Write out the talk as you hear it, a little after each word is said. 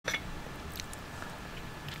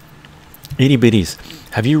Itty bitties,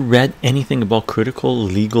 have you read anything about critical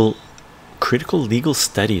legal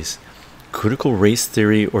studies, critical race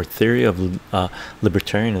theory, or theory of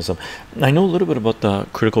libertarianism? I know a little bit about the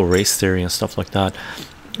critical race theory and stuff like that.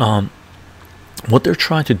 What they're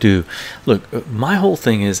trying to do, look, my whole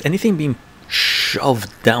thing is anything being shoved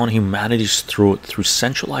down humanity's throat through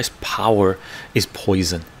centralized power is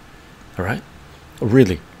poison. All right,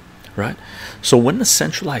 really, right? So when the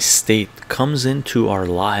centralized state comes into our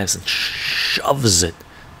lives and shoves it,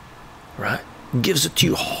 right, gives it to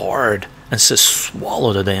you hard and says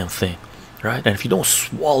swallow the damn thing, right? And if you don't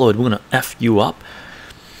swallow it, we're gonna F you up.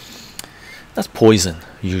 That's poison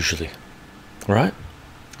usually, right?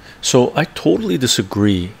 So I totally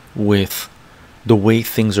disagree with the way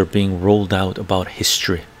things are being rolled out about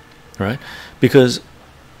history, right? Because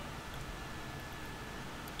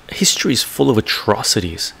history is full of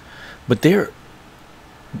atrocities, but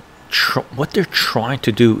what they're trying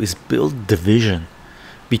to do is build division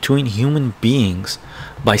between human beings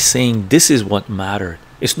by saying this is what mattered.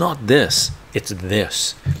 It's not this, it's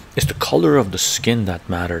this. It's the color of the skin that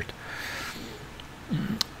mattered.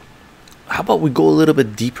 How about we go a little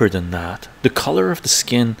bit deeper than that? The color of the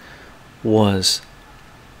skin was,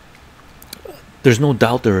 there's no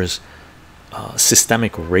doubt there is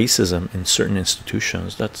systemic racism in certain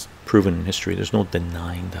institutions. That's proven in history. There's no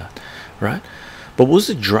denying that, right? But what was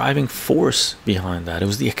the driving force behind that? It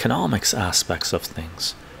was the economics aspects of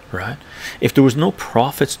things, right? If there was no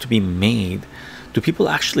profits to be made, do people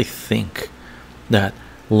actually think that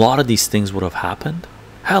a lot of these things would have happened?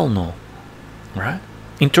 Hell no, right?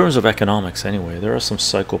 In terms of economics anyway, there are some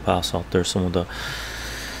psychopaths out there, some of the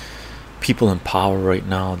people in power right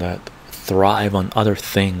now that thrive on other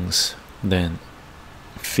things than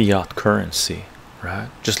fiat currency, right?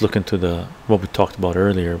 Just look into the what we talked about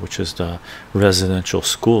earlier, which is the residential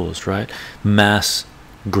schools, right? Mass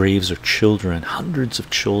graves of children, hundreds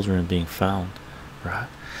of children being found, right?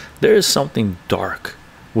 There is something dark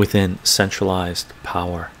within centralized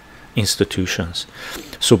power institutions.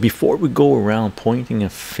 So before we go around pointing a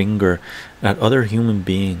finger at other human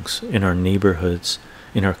beings in our neighborhoods,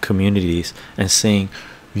 in our communities, and saying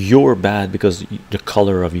you're bad because the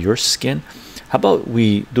color of your skin, how about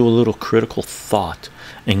we do a little critical thought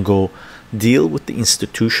and go deal with the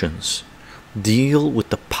institutions, deal with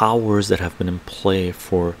the powers that have been in play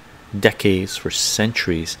for decades, for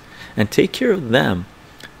centuries, and take care of them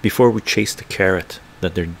before we chase the carrot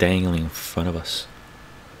that they're dangling in front of us.